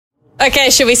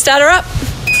Okay, should we start her up?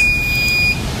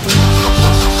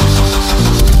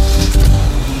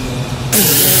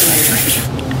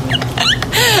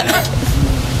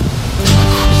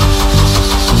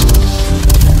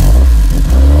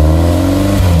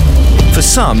 For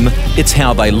some, it's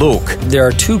how they look. There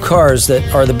are two cars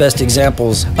that are the best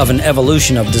examples of an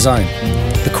evolution of design.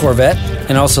 The Corvette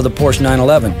and also the Porsche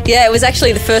 911. Yeah, it was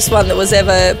actually the first one that was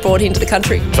ever brought into the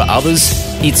country. For others,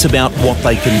 it's about what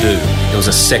they can do. It was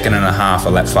a second and a half a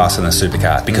lap faster than a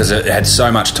supercar because it had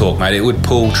so much torque, mate. It would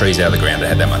pull trees out of the ground. It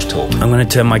had that much torque. I'm going to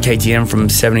turn my KTM from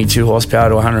 72 horsepower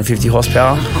to 150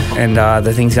 horsepower, and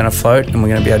the thing's going to float, and we're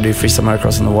going to be able to do freestyle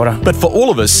motocross in the water. But for all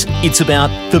of us, it's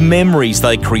about the memories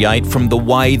they create from the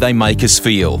way they make us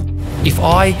feel. If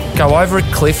I go over a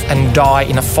cliff and die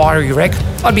in a fiery wreck,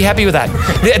 I'd be happy with that.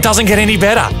 It doesn't get any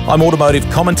better. I'm automotive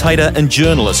commentator and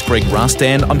journalist Greg Rust,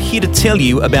 and I'm here to tell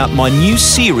you about my new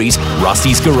series,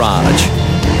 Rusty's Garage.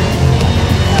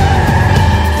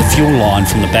 The fuel line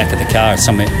from the back of the car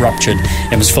somewhere ruptured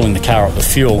and was filling the car up with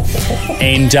fuel,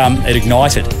 and it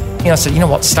ignited. I said, you know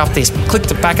what, stuff this.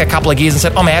 Clicked it back a couple of gears and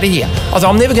said, I'm out of here. I was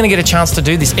like, I'm never going to get a chance to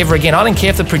do this ever again. I don't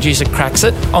care if the producer cracks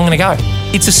it. I'm going to go.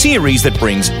 It's a series that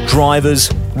brings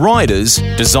drivers, riders,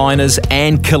 designers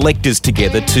and collectors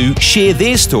together to share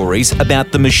their stories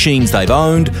about the machines they've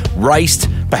owned, raced,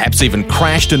 perhaps even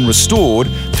crashed and restored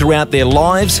throughout their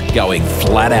lives, going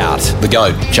flat out. The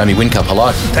GOAT, Jamie Whincup,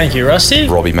 hello. Thank you, Rusty.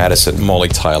 Robbie Madison, Molly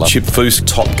Taylor, Chip Foose,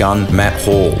 Top Gun, Matt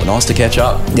Hall. Nice to catch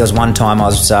up. There was one time I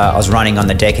was running on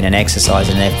the deck in an exercise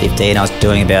in an F50 and I was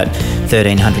doing about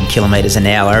 1,300 kilometres an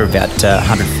hour, about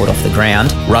 100 foot off the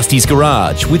ground. Rusty's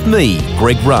Garage with me,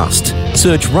 Greg Rust.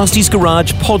 Search Rusty's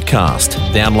Garage Podcast.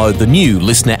 Download the new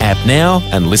Listener app now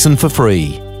and listen for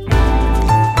free.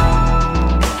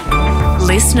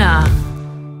 Listener.